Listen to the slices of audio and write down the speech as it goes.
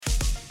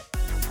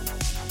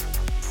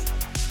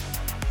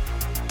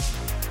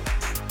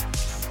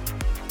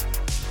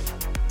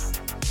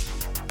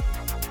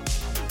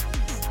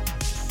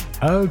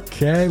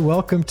Okay,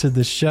 welcome to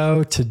the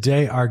show.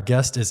 Today, our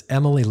guest is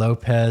Emily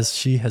Lopez.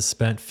 She has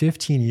spent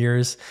 15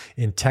 years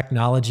in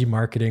technology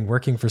marketing,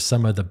 working for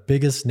some of the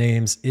biggest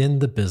names in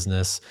the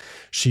business.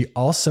 She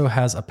also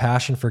has a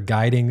passion for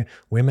guiding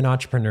women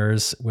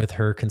entrepreneurs with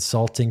her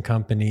consulting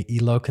company,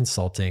 ELO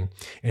Consulting.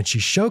 And she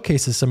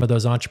showcases some of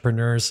those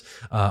entrepreneurs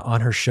on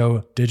her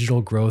show,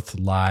 Digital Growth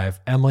Live.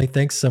 Emily,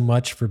 thanks so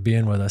much for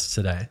being with us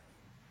today.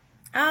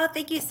 Oh,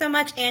 thank you so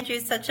much, Andrew.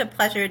 Such a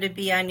pleasure to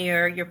be on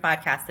your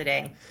podcast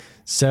today.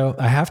 So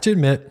I have to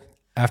admit,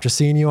 after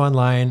seeing you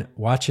online,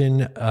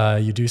 watching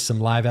you do some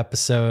live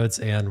episodes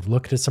and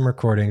looking at some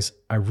recordings,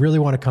 I really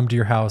want to come to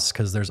your house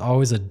because there's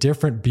always a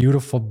different,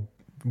 beautiful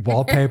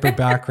wallpaper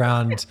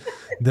background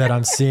that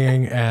I'm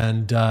seeing.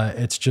 And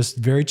it's just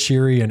very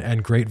cheery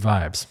and great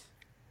vibes.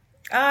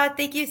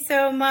 Thank you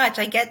so much.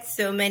 I get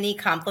so many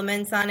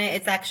compliments on it.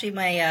 It's actually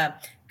my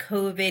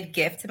COVID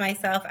gift to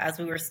myself as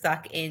we were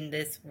stuck in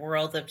this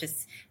world of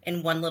just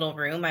in one little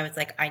room. I was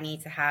like, I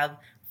need to have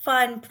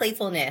fun,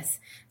 playfulness.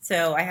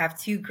 So I have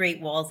two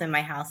great walls in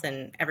my house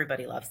and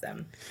everybody loves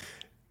them.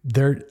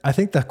 I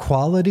think the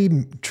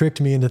quality tricked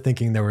me into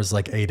thinking there was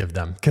like 8 of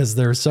them because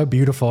they're so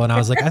beautiful. And I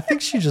was like, I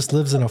think she just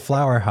lives in a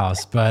flower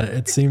house, but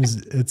it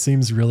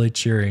seems really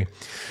cheery.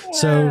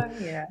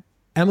 Yeah.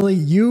 Emily,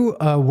 you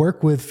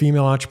work with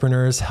female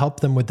entrepreneurs, help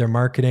them with their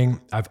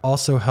marketing. I've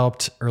also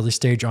helped early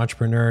stage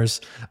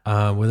entrepreneurs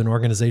with an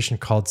organization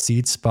called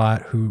Seed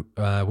Spot,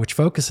 which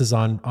focuses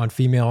on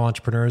female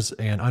entrepreneurs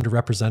and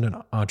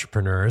underrepresented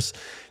entrepreneurs.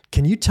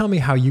 Can you tell me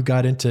how you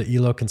got into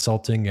ELO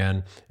Consulting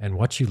and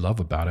what you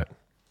love about it?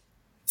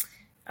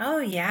 Oh,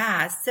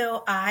 yeah.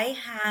 So I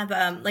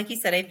have, like you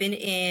said, I've been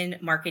in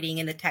marketing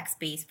in the tech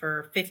space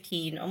for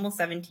 15, almost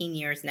 17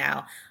 years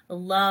now.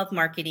 Love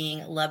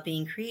marketing, love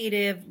being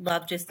creative,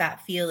 love just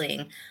that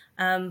feeling.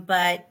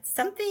 But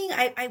something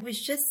I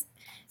was just,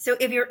 so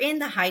if you're in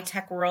the high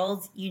tech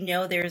world, you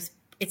know,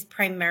 it's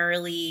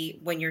primarily,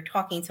 when you're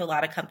talking to a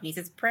lot of companies,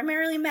 it's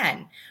primarily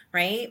men,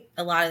 right?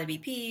 A lot of the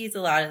VPs, a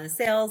lot of the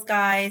sales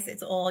guys,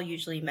 it's all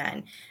usually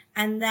men.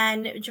 And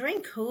then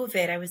during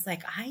COVID, I was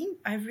like,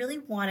 I really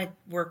want to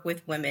work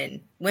with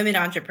women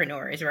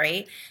entrepreneurs,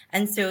 right?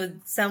 And so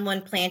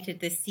someone planted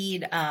the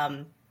seed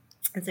and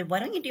said, why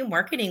don't you do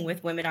marketing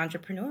with women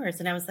entrepreneurs?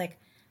 And I was like,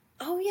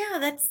 oh yeah,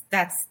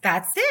 that's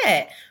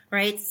it,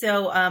 right?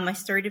 So I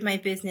started my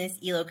business,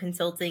 ELO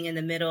Consulting, in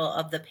the middle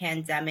of the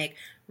pandemic,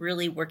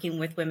 really working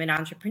with women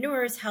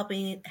entrepreneurs,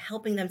 helping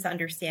them to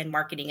understand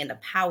marketing and the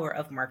power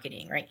of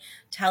marketing, right?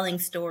 Telling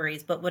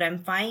stories. But what I'm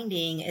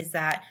finding is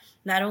that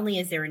not only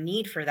is there a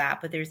need for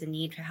that, but there's a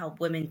need to help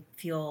women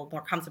feel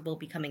more comfortable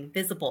becoming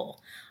visible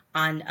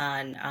on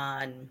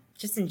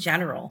just in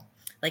general,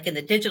 like in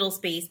the digital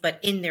space, but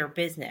in their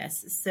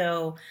business.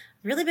 So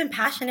really been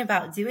passionate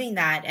about doing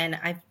that. And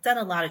I've done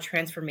a lot of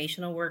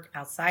transformational work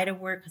outside of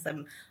work because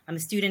I'm a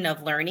student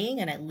of learning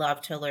and I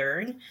love to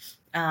learn.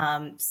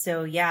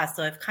 So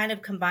I've kind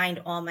of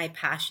combined all my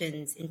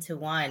passions into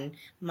one,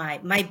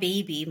 my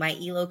baby, my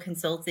ELO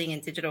Consulting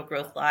and Digital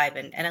Growth Live,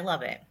 and I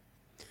love it.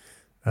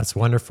 That's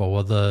wonderful.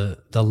 Well,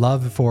 the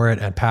love for it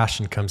and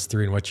passion comes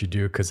through in what you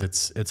do because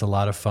it's a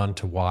lot of fun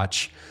to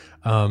watch.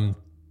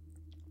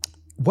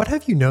 What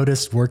have you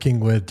noticed working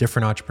with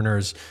different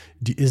entrepreneurs?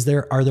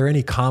 Are there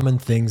any common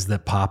things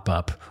that pop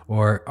up,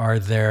 or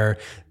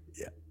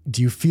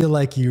do you feel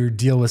like you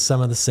deal with some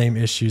of the same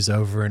issues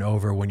over and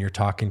over when you're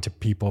talking to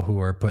people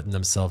who are putting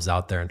themselves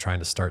out there and trying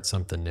to start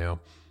something new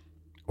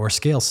or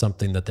scale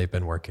something that they've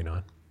been working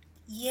on?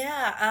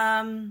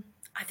 Yeah,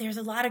 there's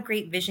a lot of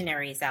great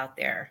visionaries out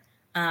there.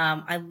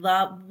 I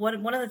love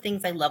one of the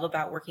things I love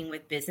about working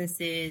with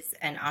businesses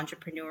and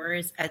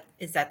entrepreneurs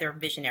is that they're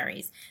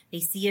visionaries. They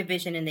see a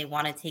vision and they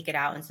want to take it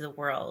out into the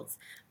world.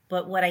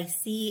 But what I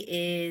see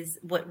is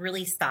what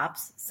really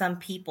stops some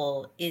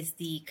people is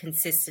the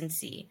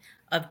consistency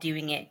of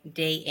doing it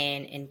day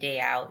in and day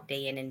out,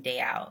 day in and day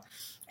out.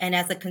 And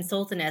as a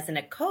consultant, as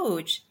a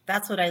coach,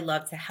 that's what I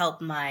love to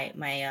help my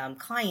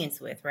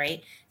clients with,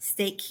 right?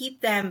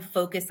 Keep them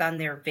focused on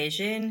their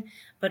vision,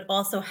 but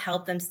also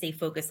help them stay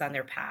focused on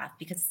their path,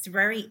 because it's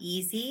very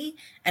easy.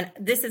 And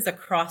this is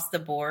across the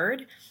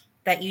board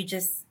that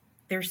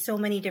there's so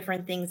many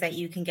different things that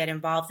you can get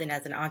involved in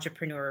as an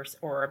entrepreneur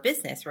or a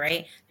business,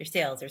 right? There's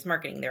sales, there's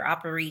marketing, there's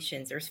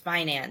operations, there's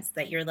finance,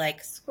 that you're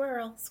like,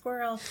 squirrel.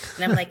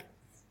 And I'm like,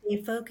 stay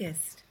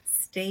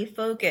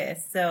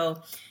focused.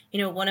 So,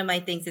 one of my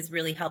things is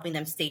really helping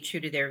them stay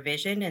true to their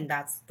vision. And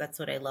that's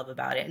what I love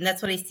about it. And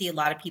that's what I see a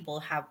lot of people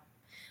have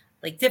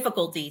like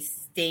difficulty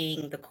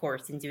staying the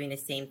course and doing the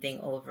same thing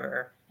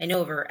over and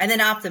over and then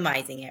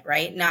optimizing it,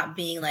 right? Not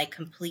being like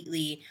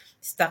completely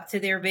stuck to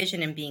their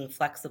vision and being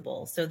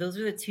flexible. So those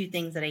are the two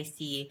things that I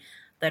see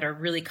that are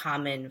really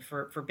common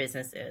for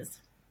businesses.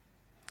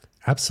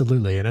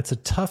 Absolutely. And it's a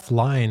tough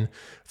fine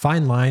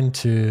line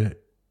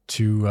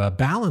to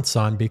balance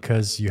on,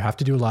 because you have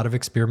to do a lot of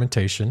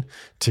experimentation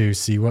to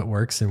see what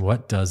works and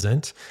what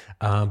doesn't.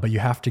 But you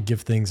have to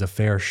give things a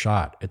fair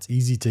shot. It's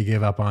easy to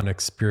give up on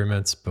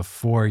experiments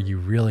before you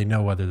really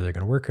know whether they're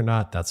going to work or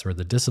not. That's where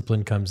the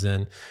discipline comes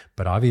in.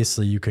 But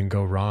obviously you can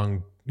go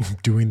wrong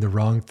doing the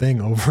wrong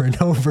thing over and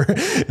over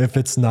if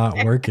it's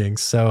not working.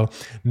 So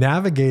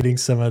navigating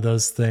some of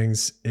those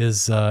things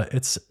is,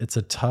 it's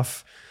a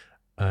tough,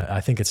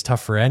 I think it's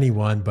tough for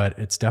anyone, but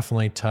it's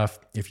definitely tough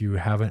if you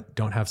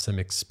don't have some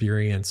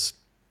experience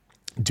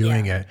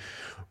doing it.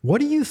 What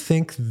do you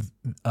think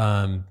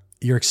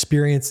your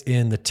experience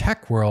in the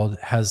tech world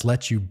has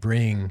let you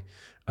bring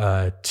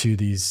to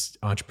these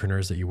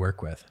entrepreneurs that you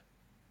work with?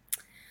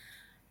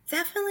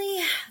 Definitely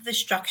the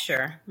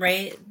structure,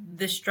 right?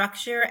 The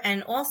structure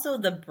and also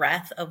the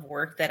breadth of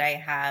work that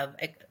I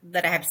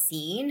have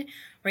seen,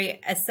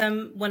 right?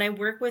 When I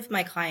work with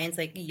my clients,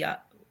 like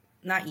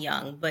not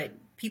young, but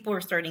people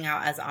are starting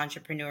out as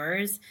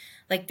entrepreneurs,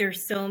 like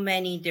there's so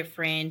many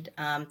different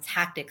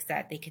tactics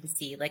that they can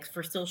see, like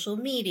for social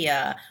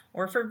media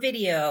or for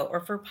video or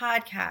for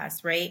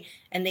podcasts, right?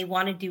 And they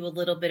want to do a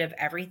little bit of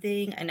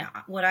everything. And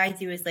what I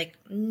do is like,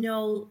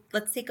 no,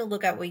 let's take a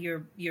look at what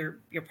your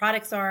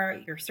products are,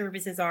 your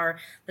services are.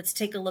 Let's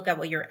take a look at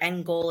what your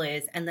end goal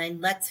is, and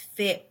then let's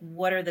fit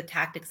what are the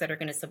tactics that are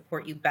going to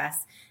support you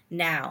best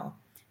now.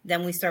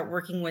 Then we start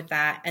working with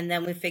that, and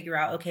then we figure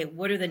out, okay,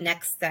 what are the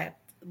next steps?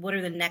 What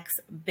are the next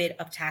bit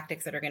of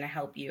tactics that are going to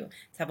help you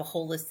to have a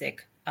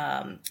holistic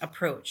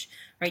approach,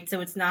 right? So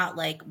it's not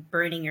like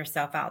burning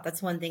yourself out.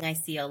 That's one thing I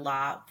see a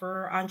lot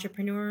for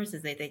entrepreneurs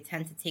is that they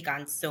tend to take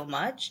on so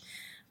much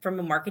from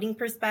a marketing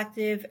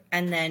perspective.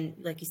 And then,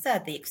 like you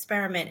said, they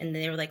experiment and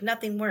they were like,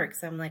 nothing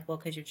works. I'm like, well,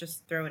 because you're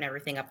just throwing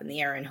everything up in the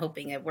air and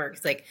hoping it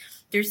works. Like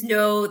there's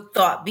no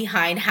thought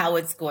behind how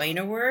it's going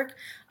to work.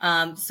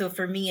 So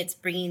for me, it's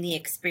bringing the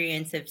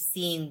experience of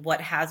seeing what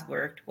has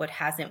worked, what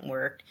hasn't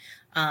worked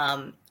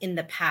in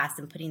the past,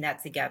 and putting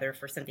that together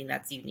for something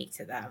that's unique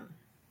to them.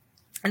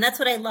 And that's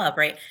what I love,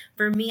 right?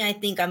 For me, I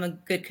think I'm a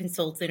good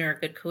consultant or a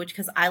good coach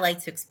because I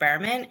like to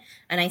experiment,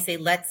 and I say,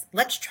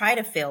 let's try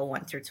to fail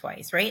once or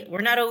twice, right?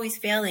 We're not always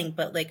failing,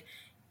 but like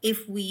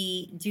if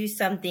we do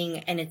something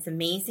and it's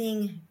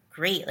amazing,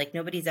 great. Like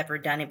nobody's ever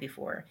done it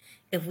before.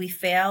 If we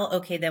fail,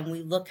 okay, then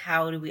we look,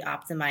 how do we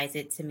optimize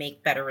it to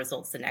make better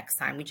results the next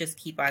time? We just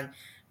keep on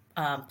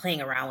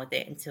playing around with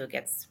it until it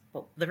gets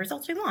the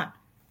results we want.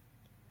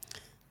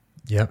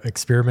 Yep.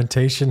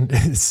 Experimentation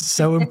is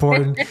so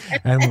important.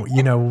 And,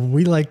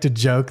 we like to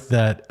joke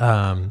that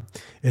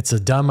it's a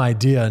dumb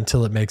idea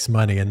until it makes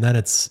money. And then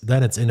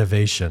it's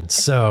innovation.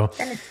 So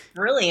and it's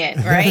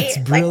brilliant, right? It's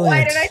brilliant.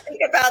 Like, why did I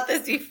think about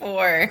this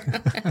before?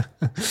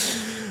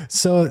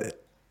 So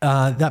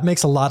that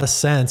makes a lot of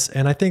sense.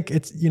 And I think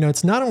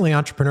it's not only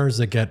entrepreneurs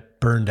that get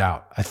burned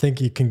out. I think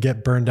you can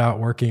get burned out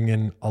working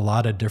in a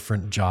lot of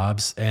different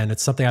jobs. And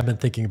it's something I've been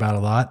thinking about a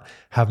lot.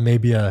 Have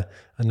maybe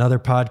another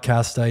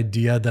podcast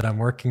idea that I'm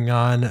working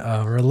on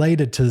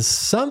related to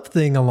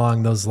something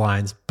along those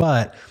lines.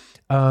 But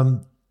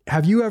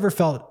have you ever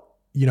felt,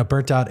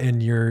 burnt out in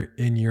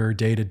your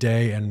day to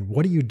day? And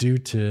what do you do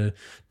to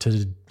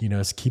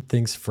keep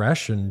things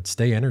fresh and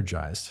stay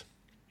energized?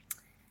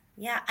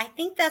 Yeah, I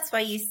think that's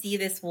why you see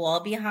this wall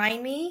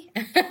behind me.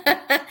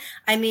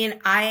 I mean,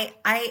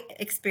 I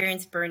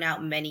experienced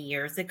burnout many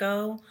years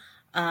ago.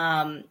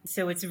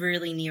 So it's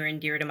really near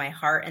and dear to my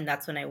heart. And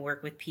that's when I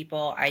work with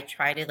people. I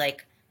try to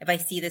if I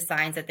see the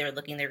signs that they're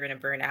going to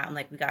burn out, I'm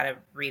like, we got to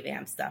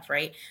revamp stuff,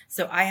 right?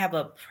 So I have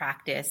a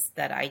practice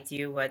that I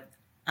do with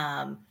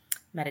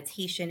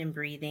meditation and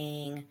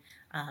breathing,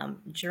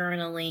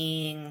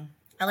 journaling.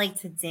 I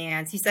like to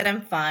dance. You said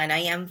I'm fun. I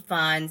am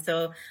fun.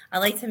 So I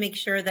like to make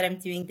sure that I'm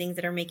doing things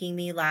that are making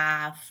me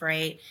laugh,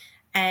 right?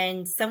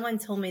 And someone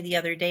told me the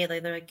other day,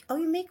 they're like, oh,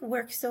 you make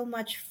work so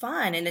much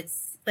fun. And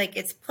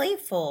it's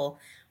playful.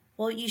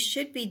 Well, you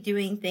should be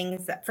doing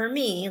things that, for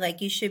me,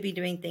 you should be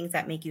doing things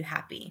that make you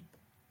happy,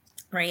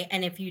 right?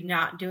 And if you're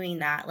not doing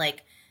that,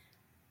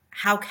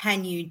 how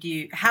can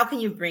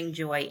you bring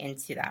joy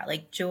into that?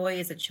 Joy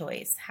is a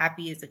choice.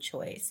 Happy is a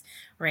choice,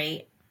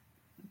 right?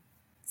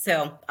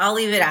 So I'll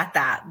leave it at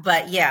that.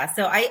 But yeah,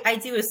 so I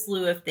do a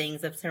slew of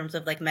things in terms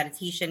of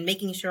meditation,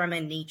 making sure I'm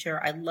in nature.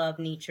 I love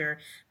nature.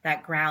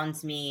 That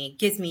grounds me,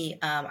 gives me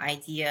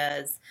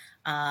ideas.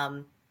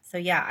 So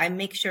yeah, I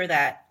make sure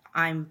that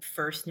I'm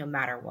first no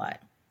matter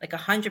what.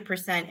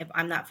 100%, if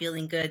I'm not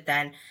feeling good,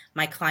 then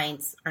my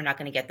clients are not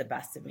going to get the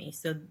best of me.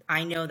 So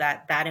I know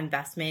that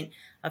investment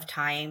of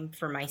time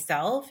for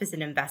myself is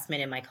an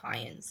investment in my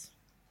clients.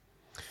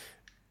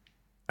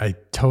 I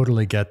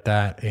totally get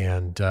that.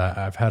 And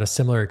I've had a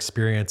similar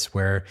experience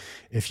where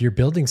if you're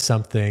building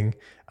something,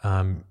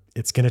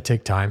 it's going to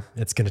take time.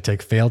 It's going to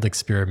take failed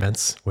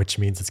experiments, which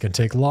means it's going to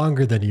take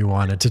longer than you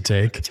want it to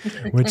take,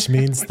 which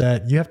means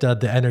that you have to have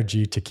the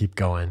energy to keep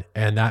going.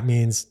 And that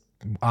means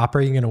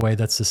operating in a way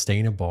that's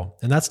sustainable.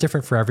 And that's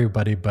different for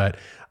everybody, but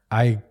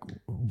I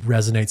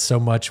resonate so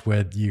much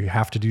with, you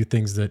have to do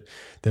things that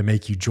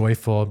make you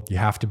joyful. You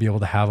have to be able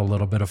to have a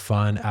little bit of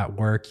fun at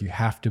work. You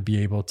have to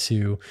be able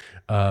to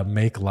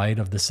make light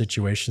of the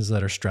situations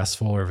that are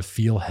stressful or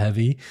feel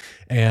heavy.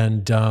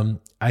 And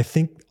I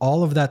think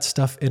all of that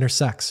stuff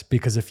intersects,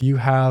 because if you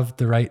have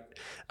the right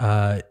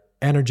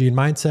energy and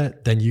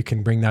mindset, then you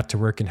can bring that to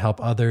work and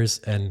help others.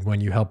 And when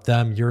you help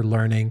them, you're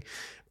learning.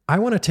 I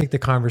want to take the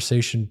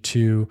conversation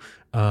to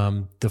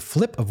the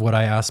flip of what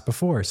I asked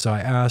before. So I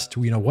asked,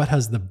 what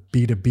has the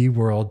B2B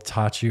world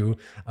taught you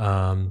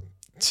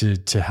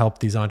to help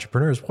these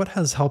entrepreneurs? What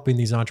has helping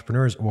these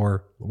entrepreneurs,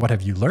 or what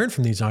have you learned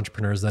from these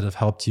entrepreneurs that have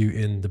helped you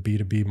in the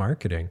B2B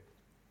marketing?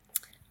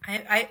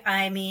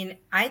 I mean,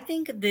 I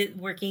think that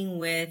working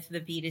with the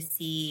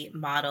B2C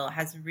model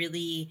has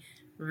really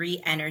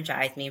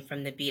re-energized me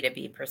from the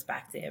B2B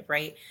perspective,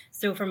 right?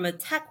 So from a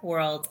tech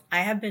world, I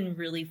have been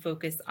really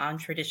focused on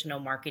traditional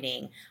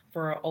marketing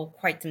for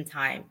quite some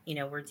time.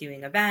 We're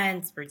doing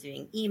events, we're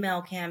doing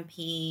email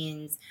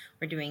campaigns,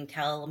 we're doing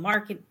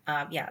telesales,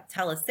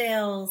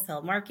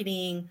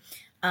 telemarketing.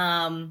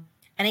 And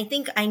I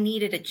think I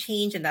needed a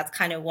change, and that's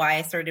kind of why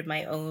I started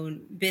my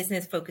own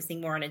business,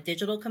 focusing more on a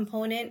digital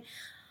component.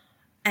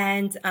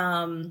 And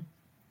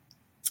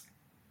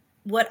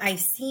what I've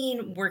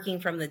seen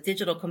working from the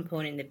digital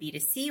component in the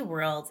B2C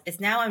world is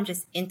now I'm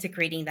just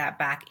integrating that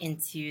back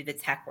into the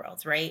tech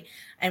world, right?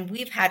 And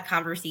we've had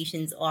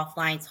conversations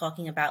offline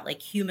talking about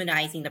like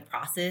humanizing the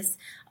process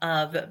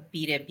of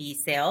B2B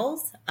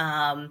sales.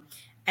 And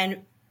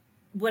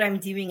what I'm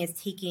doing is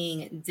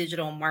taking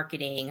digital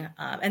marketing,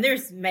 and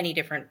there's many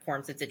different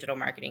forms of digital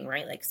marketing,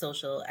 right? Like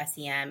social,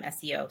 SEM,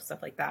 SEO,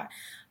 stuff like that.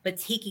 But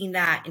taking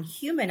that and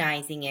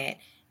humanizing it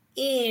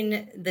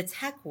in the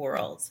tech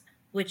world,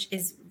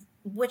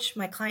 which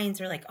my clients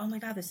are like, oh my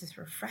God, this is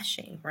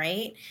refreshing,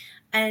 right?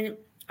 And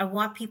I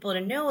want people to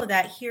know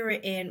that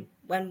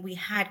when we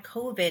had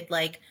COVID,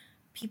 like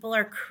people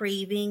are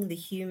craving the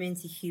human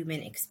to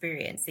human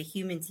experience, the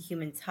human to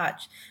human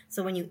touch.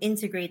 So when you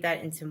integrate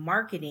that into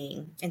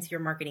marketing, into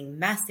your marketing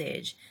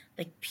message,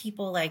 like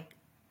people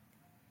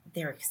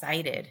they're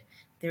excited.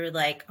 They're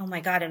like, oh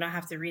my God, I don't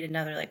have to read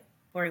another like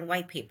boring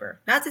white paper.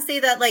 Not to say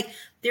that like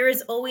there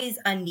is always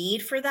a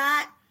need for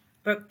that,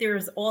 but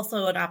there's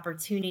also an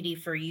opportunity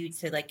for you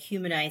to like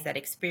humanize that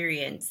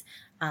experience,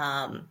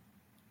 and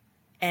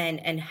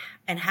and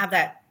have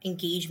that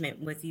engagement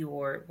with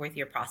your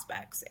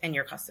prospects and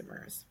your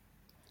customers.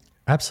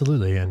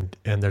 Absolutely. And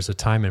there's a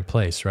time and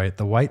place, right?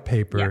 The white Yeah.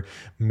 paper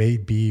may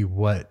be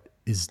what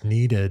is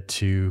needed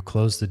to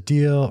close the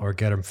deal or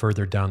get them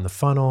further down the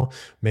funnel,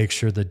 make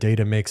sure the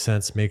data makes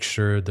sense, make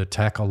sure the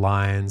tech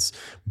aligns.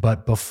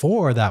 But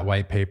before that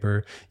white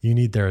paper, you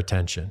need their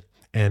attention.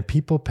 And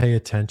people pay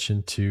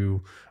attention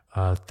to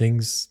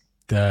things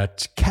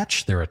that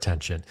catch their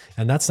attention.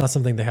 And that's not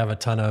something they have a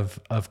ton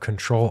of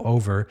control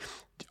over.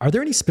 Are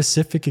there any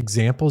specific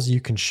examples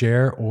you can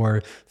share,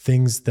 or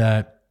things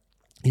that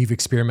you've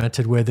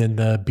experimented with in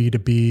the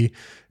B2B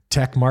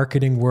tech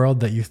marketing world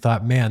that you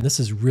thought, man, this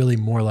is really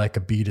more like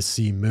a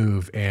B2C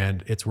move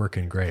and it's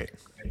working great?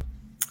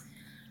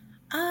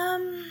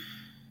 Um,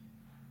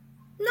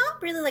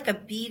 Not really like a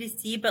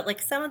B2C, but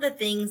like some of the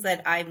things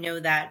that I know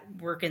that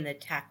work in the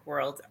tech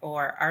world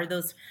or are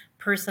those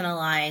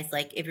personalized,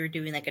 like if you're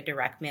doing like a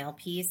direct mail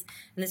piece.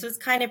 And this was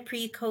kind of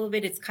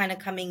pre-COVID, it's kind of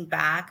coming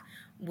back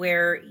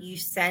where you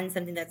send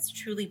something that's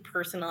truly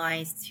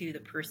personalized to the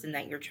person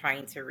that you're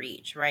trying to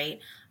reach, right?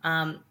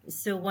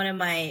 So one of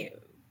my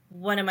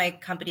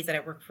companies that I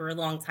worked for a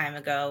long time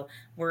ago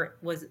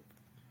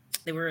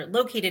they were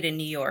located in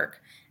New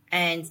York.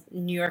 And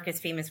New York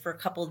is famous for a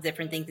couple of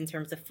different things in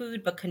terms of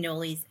food, but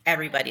cannolis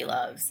everybody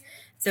loves.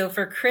 So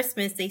for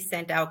Christmas, they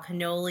sent out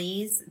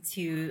cannolis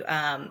to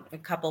a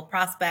couple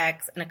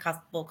prospects and a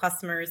couple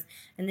customers,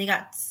 and they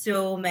got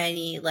so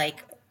many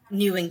like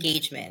new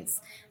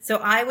engagements. So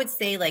I would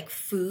say like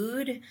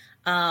food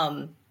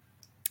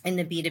in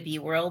the B2B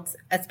world,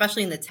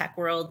 especially in the tech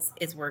worlds,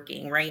 is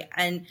working, right?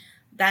 And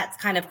that's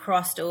kind of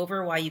crossed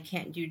over why you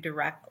can't do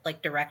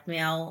direct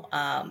mail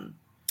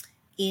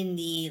in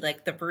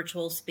the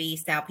virtual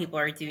space. Now people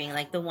are doing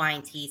like the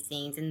wine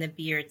tastings and the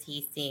beer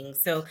tastings,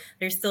 so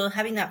they're still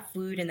having that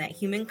food and that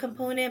human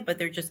component, but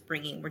we're just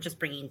bringing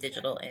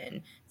digital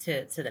in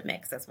to the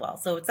mix as well.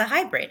 So it's a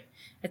hybrid.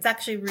 It's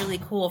actually really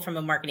cool from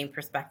a marketing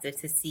perspective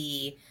to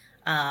see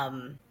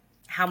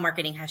how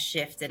marketing has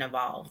shifted and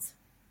evolved.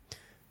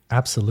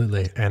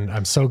 Absolutely. And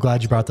I'm so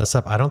glad you brought this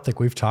up. I don't think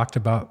we've talked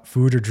about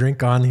food or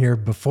drink on here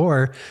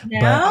before, but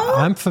No.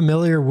 I'm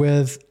familiar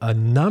with a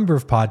number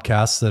of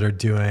podcasts that are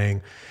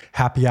doing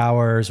happy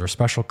hours or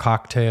special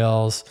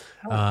cocktails.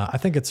 I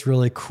think it's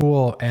really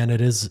cool. And it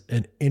is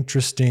an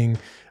interesting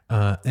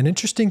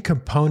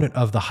component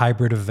of the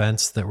hybrid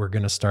events that we're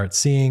going to start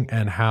seeing,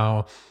 and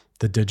how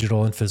the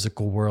digital and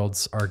physical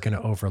worlds are going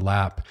to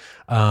overlap.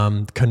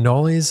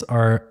 Cannolis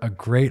are a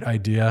great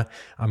idea.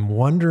 I'm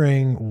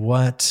wondering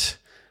what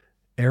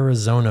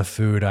Arizona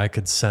food I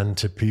could send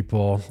to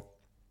people.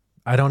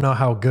 I don't know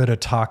how good a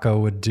taco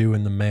would do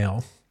in the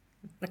mail.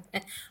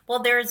 Well,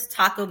 there's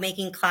taco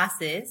making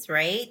classes,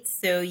 right?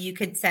 So you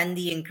could send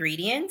the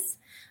ingredients.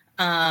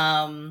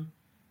 Um,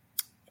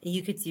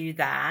 you could do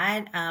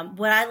that.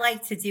 What I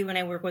like to do when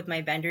I work with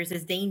my vendors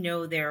is they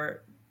know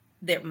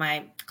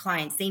my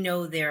clients, they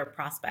know their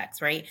prospects,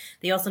 right?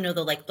 They also know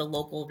the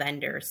local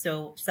vendor.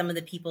 So some of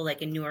the people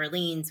like in New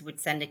Orleans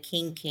would send a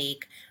king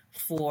cake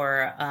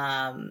for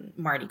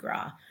Mardi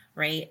Gras,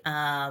 right?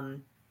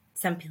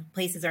 some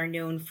places are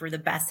known for the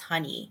best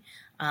honey.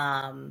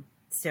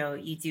 So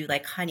you do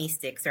like honey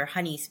sticks or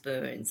honey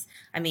spoons.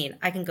 I mean,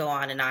 I can go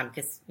on and on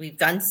because we've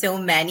done so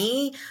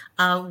many.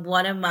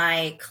 One of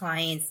my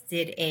clients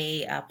did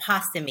a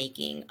pasta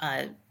making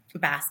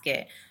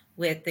basket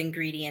with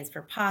ingredients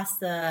for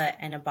pasta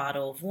and a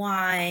bottle of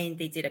wine.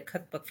 They did a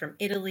cookbook from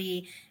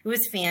Italy. It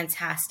was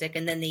fantastic.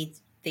 And then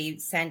they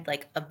sent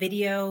like a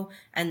video,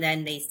 and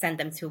then they sent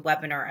them to a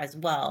webinar as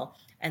well.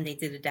 And they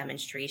did a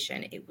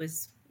demonstration. It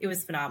was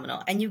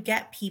phenomenal. And you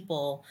get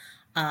people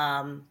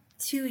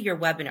to your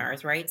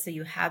webinars, right? So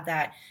you have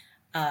that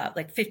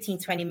like 15,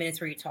 20 minutes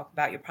where you talk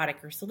about your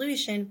product or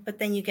solution, but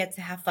then you get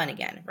to have fun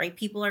again, right?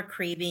 People are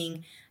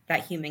craving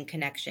that human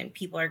connection.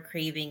 People are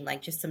craving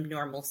like just some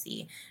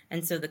normalcy.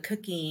 And so the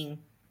cooking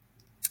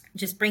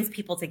just brings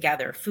people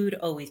together. Food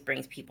always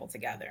brings people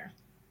together.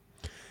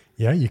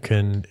 Yeah, you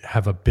can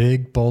have a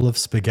big bowl of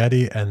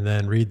spaghetti and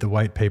then read the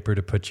white paper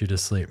to put you to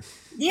sleep.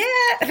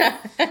 Yeah.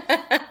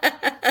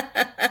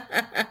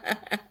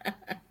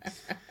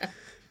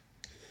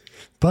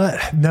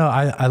 But no,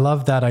 I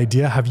love that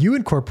idea. Have you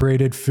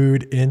incorporated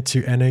food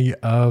into any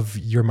of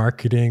your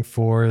marketing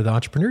for the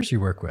entrepreneurs you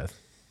work with?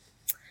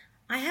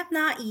 I have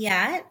not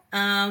yet,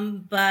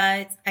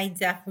 but I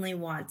definitely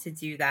want to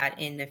do that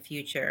in the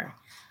future.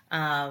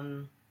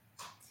 Um,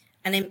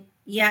 and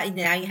yeah,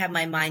 now you have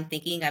my mind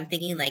thinking. I'm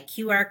thinking like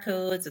QR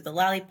codes with the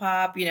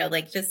lollipop,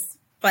 like just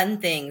fun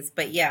things.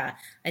 But yeah,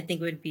 I think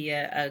it would be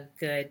a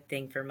good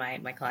thing for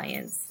my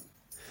clients.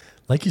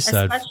 Like you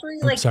said, Especially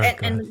oops, like, sorry, and,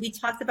 go ahead. and we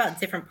talked about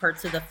different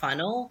parts of the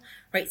funnel,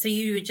 right? So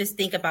you would just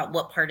think about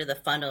what part of the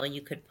funnel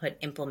you could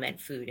implement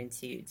food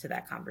into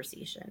that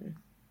conversation.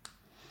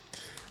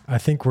 I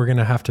think we're going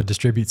to have to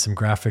distribute some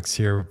graphics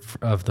here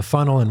of the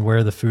funnel and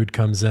where the food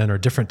comes in, or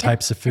different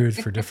types of food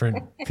for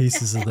different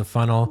pieces of the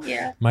funnel.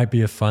 Yeah. Might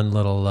be a fun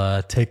little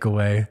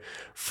takeaway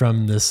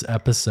from this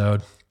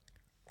episode.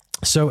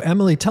 So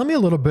Emily, tell me a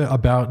little bit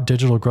about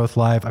Digital Growth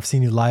Live. I've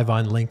seen you live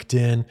on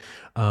LinkedIn.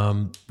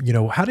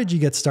 How did you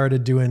get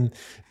started doing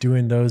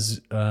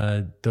those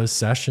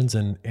sessions,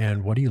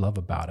 and what do you love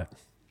about it?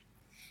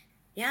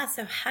 Yeah,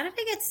 so how did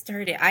I get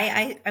started?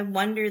 I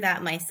wonder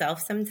that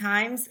myself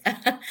sometimes.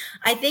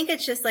 I think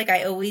it's just like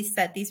I always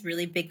set these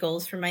really big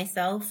goals for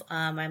myself.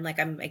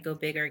 I go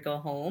big or go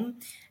home.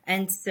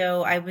 And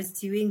so I was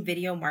doing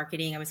video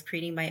marketing. I was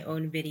creating my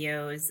own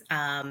videos.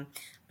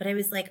 But I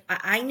was like,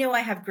 I know I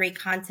have great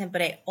content,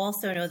 but I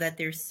also know that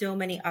there's so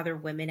many other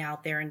women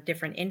out there in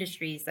different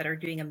industries that are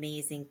doing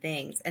amazing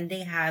things, and they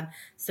have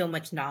so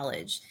much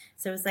knowledge.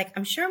 So it's like,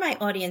 I'm sure my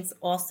audience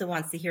also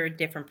wants to hear a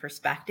different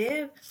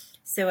perspective.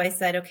 So I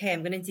said, okay,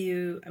 I'm going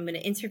to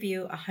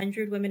interview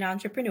 100 women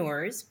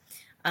entrepreneurs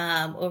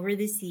over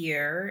this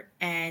year,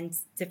 and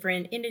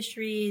different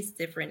industries,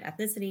 different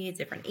ethnicities,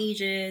 different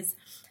ages,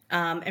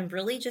 and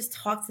really just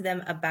talk to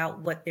them about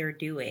what they're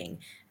doing,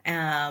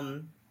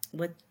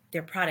 what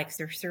their products,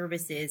 their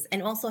services,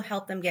 and also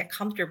help them get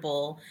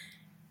comfortable,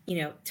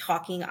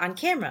 talking on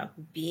camera,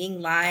 being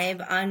live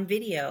on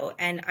video.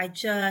 And I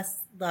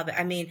just love it.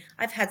 I mean,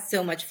 I've had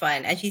so much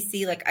fun. As you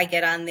see, like I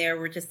get on there,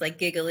 we're just like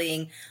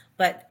giggling.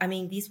 But I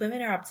mean, these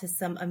women are up to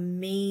some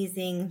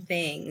amazing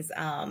things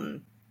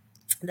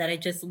that I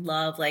just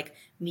love, like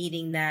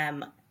meeting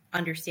them,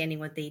 understanding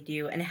what they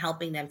do, and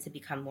helping them to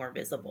become more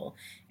visible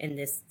in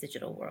this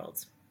digital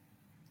world.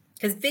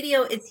 Because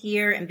video is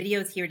here, and video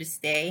is here to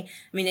stay.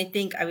 I mean, I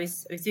think I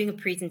was doing a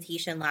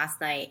presentation last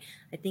night.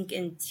 I think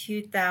in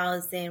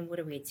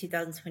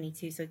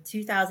 2022. So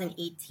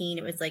 2018,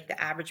 it was like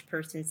the average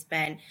person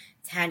spent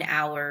 10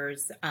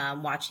 hours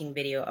watching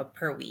video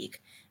per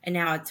week. And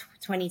now in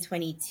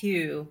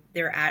 2022,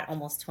 they're at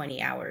almost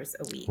 20 hours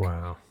a week.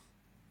 Wow.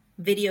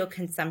 Video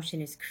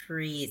consumption is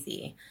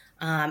crazy.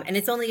 And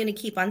it's only going to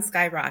keep on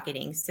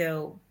skyrocketing.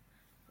 So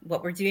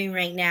what we're doing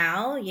right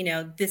now,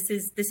 this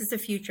is the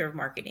future of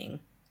marketing.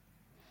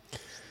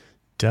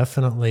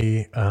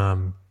 Definitely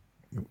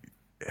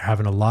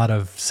having a lot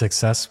of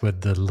success with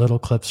the little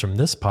clips from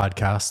this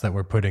podcast that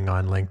we're putting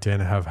on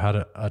LinkedIn. Have had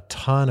a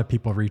ton of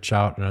people reach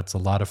out, and it's a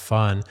lot of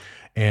fun.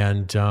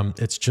 And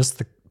it's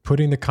just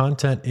putting the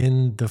content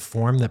in the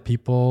form that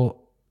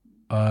people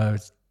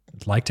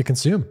like to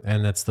consume,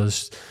 and that's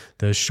those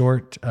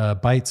short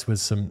bites with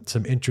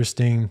some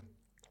interesting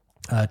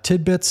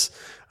tidbits,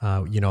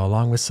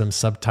 along with some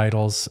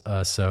subtitles.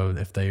 So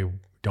if they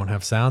don't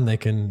have sound, they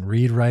can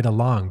read right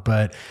along.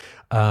 But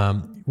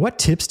what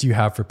tips do you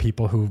have for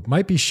people who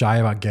might be shy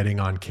about getting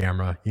on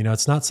camera?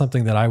 It's not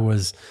something that I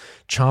was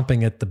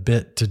chomping at the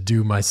bit to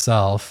do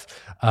myself.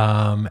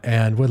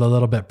 And with a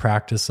little bit of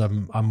practice,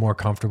 I'm more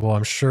comfortable.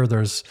 I'm sure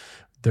there's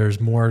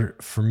more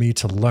for me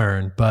to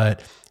learn,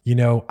 but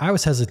I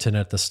was hesitant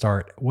at the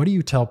start. What do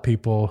you tell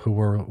people who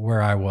were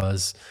where I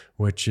was,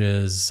 which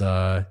is,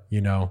 I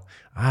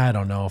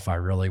don't know if I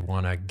really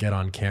want to get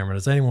on camera.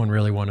 Does anyone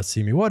really want to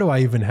see me? What do I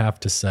even have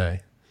to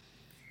say?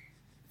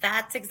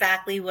 That's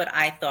exactly what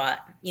I thought,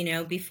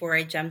 before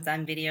I jumped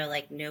on video.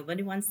 Like,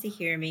 nobody wants to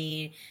hear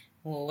me.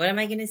 Well, what am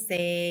I going to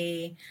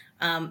say?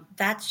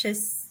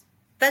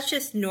 that's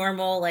just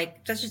normal.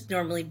 Like, that's just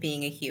normally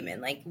being a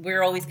human. Like,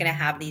 we're always going to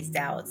have these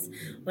doubts.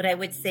 What I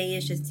would say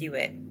is just do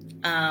it.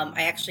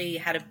 I actually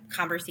had a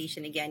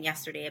conversation again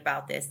yesterday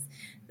about this.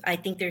 I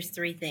think there's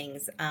three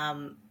things.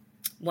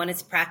 One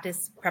is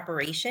practice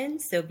preparation.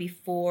 So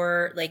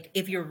before, like,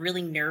 if you're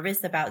really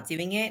nervous about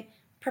doing it,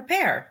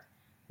 prepare.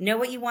 Know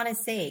what you want to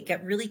say.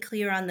 Get really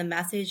clear on the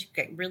message.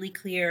 Get really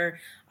clear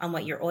on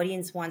what your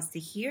audience wants to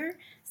hear.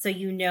 So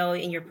you know,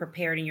 and you're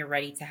prepared and you're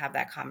ready to have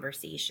that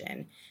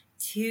conversation.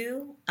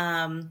 Two,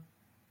 I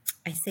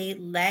say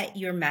let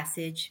your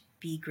message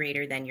be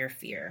greater than your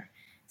fear.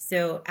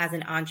 So as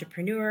an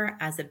entrepreneur,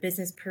 as a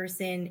business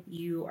person,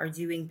 you are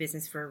doing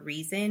business for a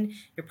reason.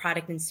 Your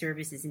product and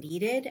service is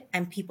needed,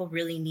 and people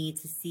really need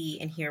to see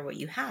and hear what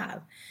you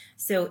have.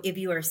 So if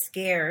you are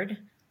scared,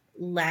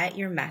 let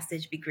your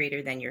message be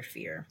greater than your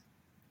fear.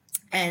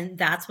 And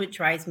that's what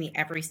drives me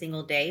every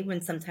single day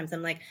when sometimes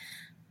I'm like,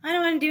 I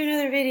don't want to do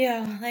another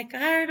video. Like,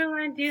 I don't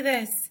want to do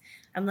this.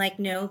 I'm like,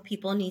 no,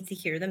 people need to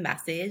hear the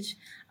message.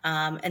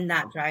 And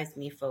that drives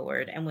me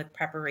forward. And with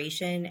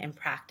preparation and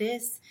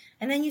practice,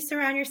 and then you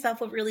surround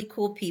yourself with really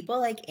cool people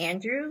like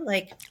Andrew,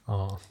 like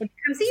Oh, it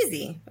becomes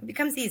easy. It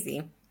becomes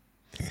easy.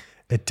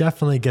 it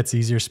definitely gets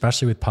easier,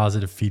 especially with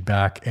positive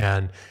feedback.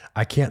 And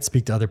I can't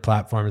speak to other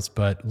platforms,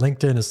 but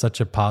LinkedIn is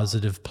such a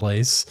positive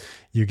place.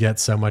 You get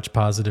so much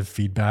positive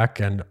feedback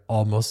and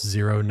almost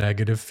zero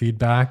negative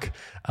feedback,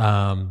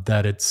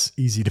 that it's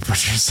easy to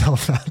put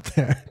yourself out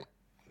there.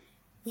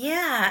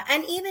 Yeah.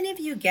 And even if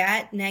you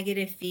get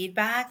negative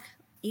feedback,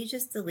 you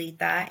just delete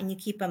that and you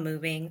keep on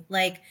moving.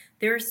 Like,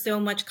 there's so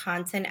much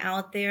content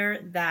out there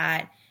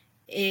that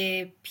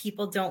if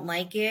people don't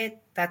like it,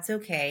 that's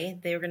okay.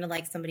 They're going to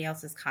like somebody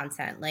else's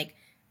content. Like,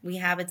 we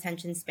have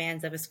attention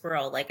spans of a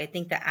squirrel. Like, I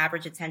think the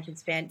average attention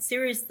span,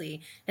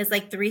 seriously, is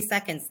like 3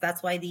 seconds.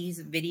 That's why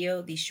these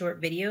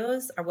short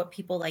videos are what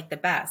people like the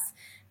best,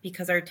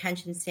 because our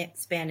attention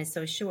span is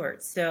so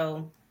short.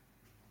 So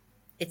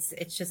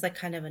it's just like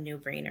kind of a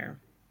no-brainer.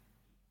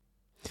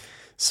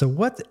 So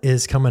what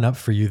is coming up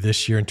for you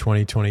this year in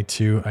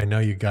 2022? I know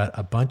you got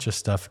a bunch of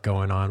stuff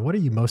going on. What are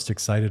you most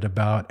excited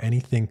about?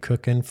 Anything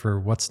cooking for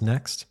what's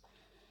next?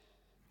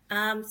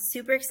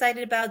 Super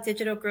excited about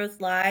Digital Growth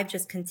Live,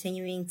 just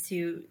continuing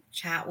to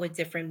chat with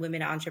different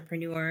women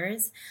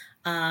entrepreneurs.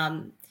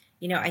 Um,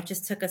 I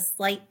just took a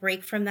slight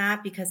break from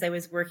that because I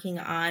was working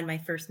on my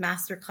first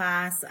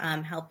masterclass,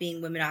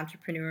 helping women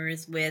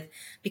entrepreneurs with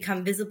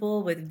become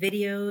visible with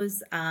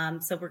videos.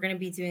 So we're going to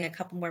be doing a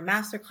couple more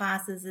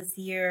masterclasses this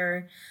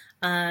year.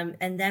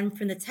 And then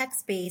from the tech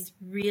space,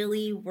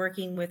 really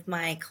working with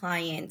my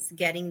clients,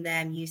 getting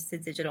them used to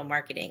digital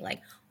marketing,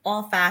 like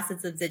all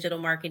facets of digital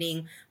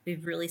marketing.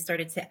 We've really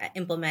started to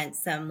implement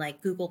some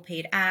like Google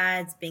paid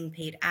ads, Bing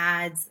paid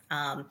ads,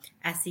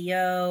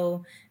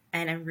 SEO,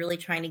 and I'm really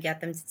trying to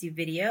get them to do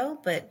video.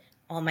 But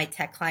all my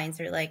tech clients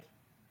are like,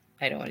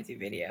 I don't want to do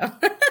video.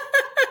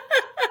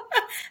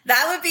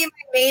 That would be my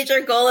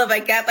major goal if I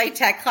get my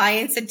tech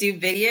clients to do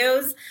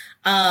videos,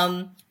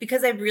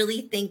 because I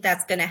really think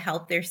that's going to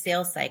help their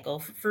sales cycle.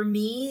 For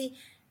me,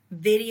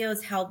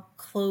 videos help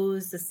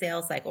close the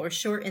sales cycle or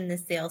shorten the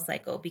sales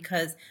cycle,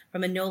 because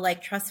from a know,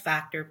 like, trust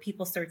factor,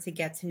 people start to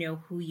get to know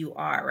who you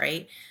are,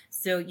 right?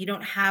 So you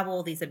don't have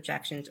all these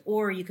objections,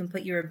 or you can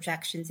put your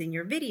objections in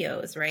your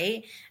videos,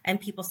 right?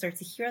 And people start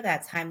to hear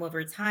that time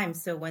over time.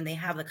 So when they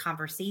have the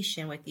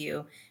conversation with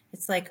you,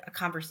 it's like a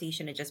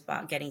conversation of just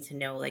about getting to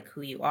know like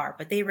who you are,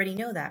 but they already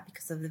know that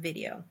because of the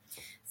video.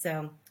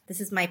 So this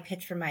is my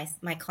pitch for my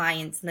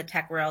clients in the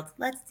tech world.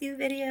 Let's do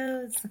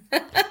videos.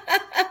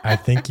 I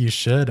think you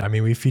should. I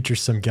mean, we feature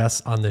some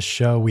guests on the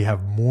show. We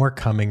have more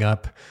coming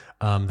up,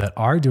 that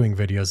are doing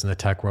videos in the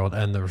tech world,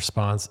 and the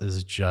response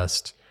is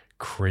just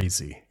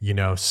crazy.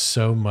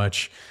 So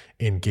much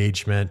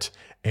engagement.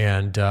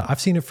 And I've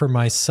seen it for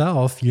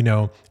myself,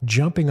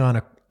 jumping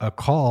on a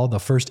call, the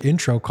first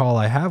intro call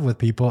I have with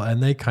people,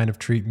 and they kind of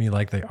treat me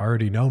like they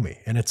already know me.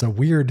 And it's a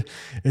little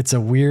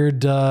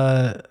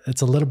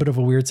bit of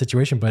a weird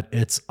situation, but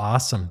it's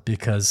awesome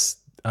because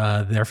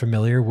they're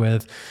familiar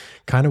with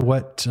kind of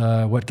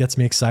what gets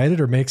me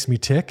excited or makes me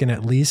tick. And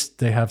at least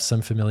they have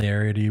some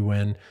familiarity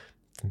when,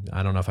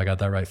 I don't know if I got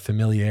that right.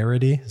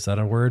 Familiarity, is that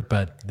a word?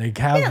 But they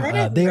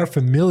have, they are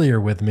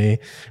familiar with me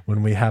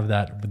when we have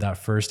that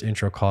first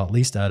intro call, at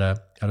least at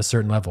a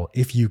certain level.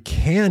 If you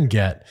can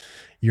get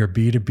your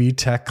B2B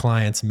tech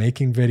clients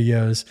making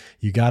videos,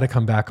 you got to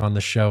come back on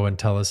the show and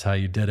tell us how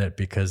you did it,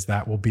 because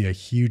that will be a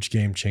huge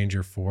game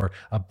changer for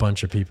a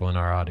bunch of people in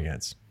our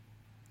audience.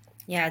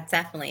 Yeah,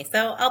 definitely.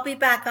 So I'll be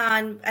back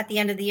on at the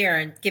end of the year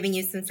and giving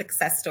you some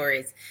success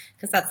stories,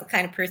 because that's the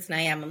kind of person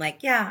I am. I'm like,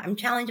 yeah, I'm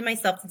challenging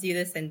myself to do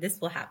this and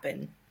this will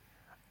happen.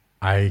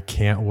 I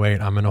can't wait.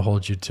 I'm going to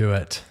hold you to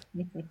it.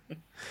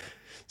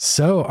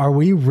 So are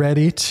we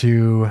ready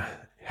to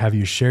have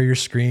you share your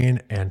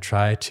screen and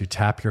try to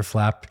tap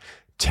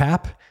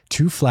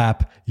to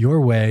flap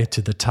your way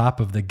to the top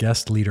of the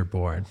guest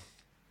leaderboard?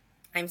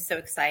 I'm so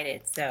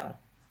excited. So,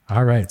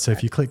 all right. So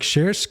if you click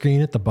share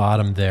screen at the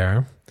bottom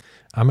there,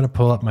 I'm going to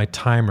pull up my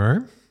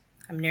timer.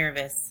 I'm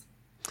nervous.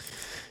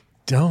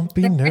 Don't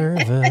be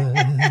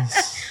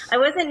nervous. I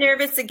wasn't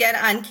nervous to get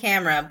on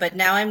camera, but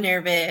now I'm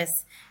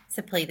nervous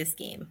to play this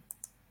game.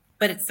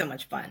 But it's so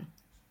much fun.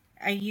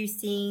 Are you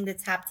seeing the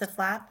tap to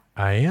flap?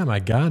 I am. I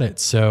got it.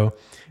 So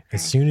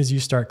as Okay. soon as you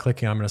start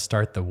clicking, I'm going to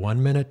start the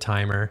 1 minute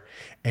timer.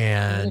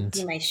 I'm going to And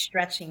do my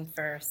stretching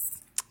first.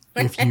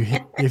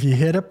 if you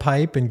hit a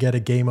pipe and get a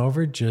game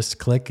over, just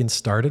click and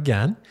start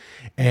again.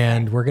 Okay.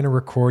 And we're going to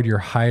record your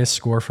highest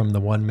score from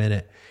the 1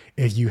 minute.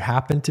 If you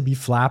happen to be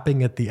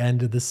flapping at the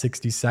end of the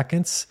 60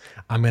 seconds,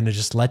 I'm going to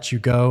just let you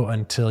go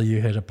until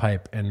you hit a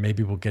pipe, and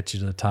maybe we'll get you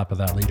to the top of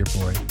that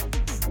leaderboard.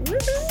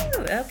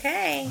 Woohoo!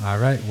 Okay. All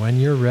right, when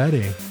you're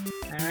ready.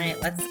 All right,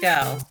 let's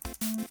go.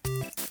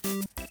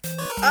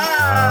 All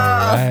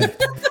Oh! right.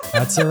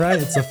 That's all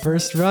right. It's a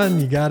first run.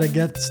 You got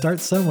to start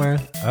somewhere.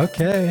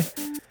 Okay.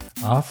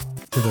 Off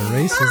to the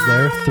races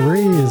there. 3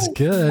 is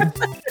good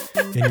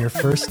in your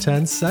first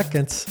 10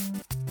 seconds.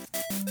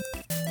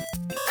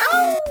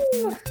 Oh!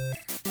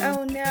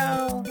 Oh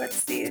no.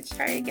 Let's see. Let's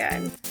try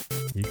again.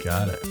 You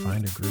got it.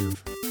 Find a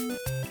groove.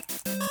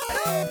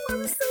 Oh,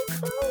 I'm so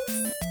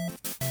close.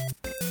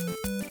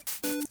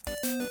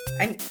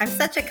 I'm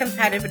such a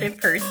competitive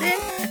person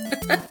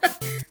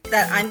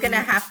that I'm gonna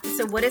have to.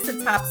 So, what is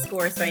the top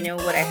score? So I know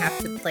what I have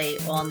to play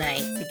all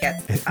night to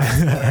get to the top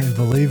I score.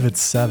 believe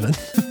it's 7.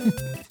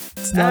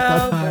 It's not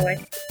that Oh high. boy.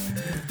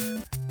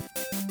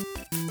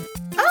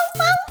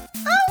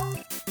 Oh.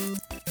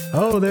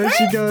 Oh, there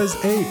she goes.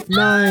 8,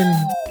 9.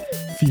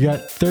 If you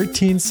got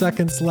 13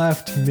 seconds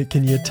left,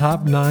 can you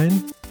top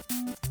 9?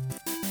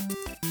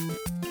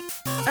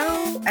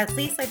 Oh, at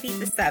least I beat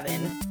the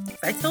 7.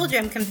 I told you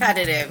I'm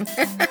competitive.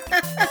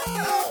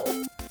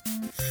 Oh.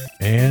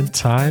 And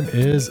time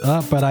is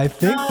up, but I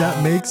think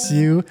that makes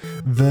you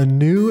the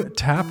new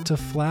Tap to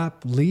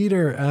Flap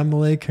leader,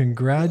 Emily.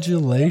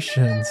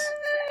 Congratulations.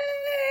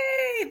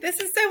 Yay! This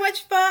is so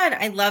much fun.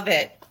 I love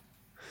it.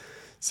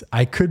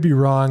 I could be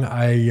wrong.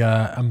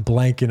 I'm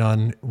blanking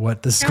on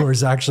what the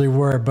scores actually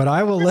were, but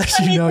I will let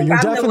you know. I'm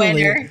the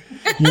winner.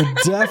 You're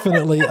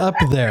definitely up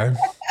there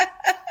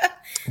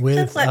with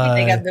Just let me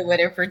think I'm the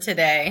winner for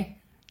today.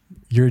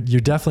 you're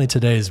definitely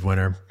today's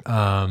winner.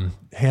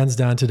 Hands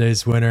down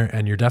today's winner,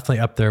 and you're definitely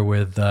up there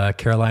with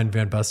Caroline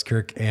Van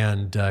Buskirk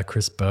and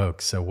Chris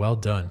Bogue. So well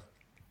done.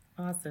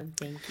 Awesome.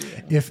 Thank you.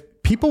 If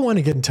people want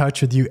to get in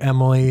touch with you,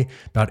 Emily,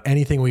 about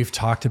anything we've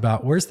talked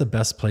about, where's the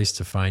best place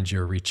to find you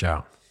or reach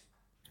out?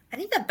 I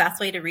think the best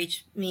way to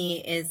reach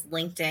me is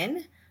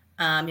LinkedIn.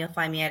 You'll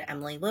find me at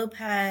Emily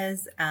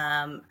Lopez,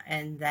 and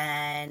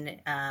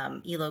then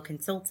ELO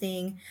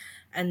Consulting.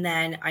 And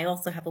then I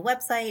also have a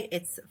website.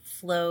 It's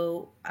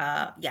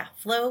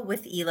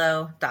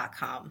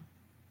flowwithelo.com.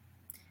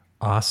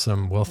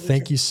 Awesome. Well, We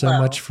thank just you so flow.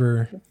 much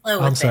for. Flow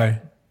I'm with sorry.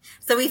 it.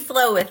 So we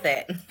flow with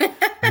it.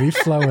 We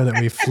flow with it.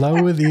 We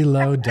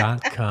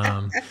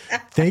flowwithelo.com.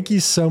 Thank you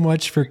so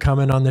much for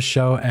coming on the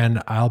show.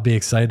 And I'll be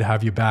excited to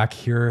have you back,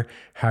 hear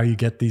how you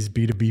get these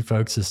B2B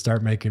folks to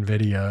start making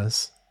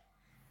videos.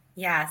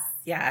 Yes,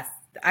 yes.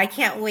 I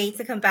can't wait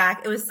to come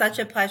back. It was such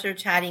a pleasure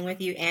chatting with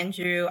you,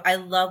 Andrew. I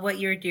love what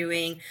you're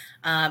doing.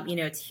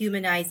 It's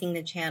humanizing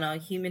the channel,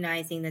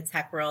 humanizing the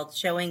tech world,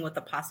 showing what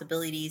the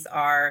possibilities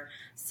are.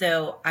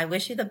 So I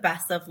wish you the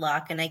best of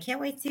luck, and I can't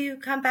wait to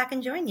come back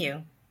and join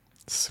you.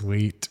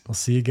 Sweet. We'll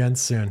see you again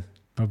soon.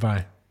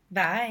 Bye-bye.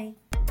 Bye.